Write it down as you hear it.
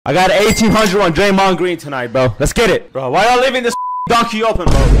I got 1800 on Draymond Green tonight, bro. Let's get it. Bro, why y'all leaving this donkey open,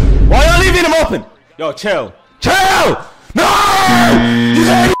 bro? Why y'all leaving him open? Yo, chill. Chill! No! You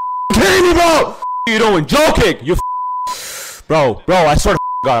ain't kidding me, bro! You doing? Joking! You Bro, I swear to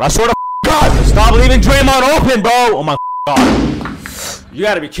God. I swear to God! Stop leaving Draymond open, bro! Oh my God. You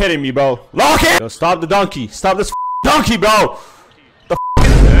gotta be kidding me, bro. Lock it! Yo, stop the donkey. Stop this donkey, bro! The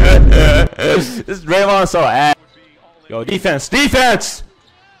This Draymond's so ass. Yo, defense!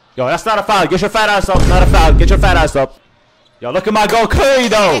 Yo, that's not a foul. Get your fat ass up. Not a foul. Get your fat ass up. Yo, look at my goal clearly,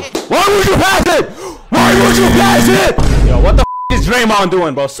 though. Why would you pass it? Why would you pass it? Yo, what the is Draymond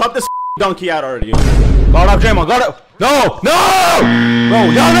doing, bro? Sub this donkey out already. Guard up, Draymond. Guard up. No!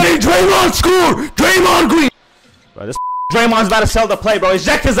 Bro, y'all letting Draymond score. Draymond Green. Bro, this Draymond's about to sell the play, bro.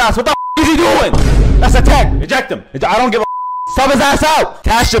 Eject his ass. What the is he doing? That's a tech. Eject him. I don't give a sub his ass out.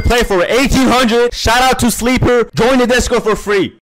 Cash your play for 1800. Shout out to Sleeper. Join the Discord for free.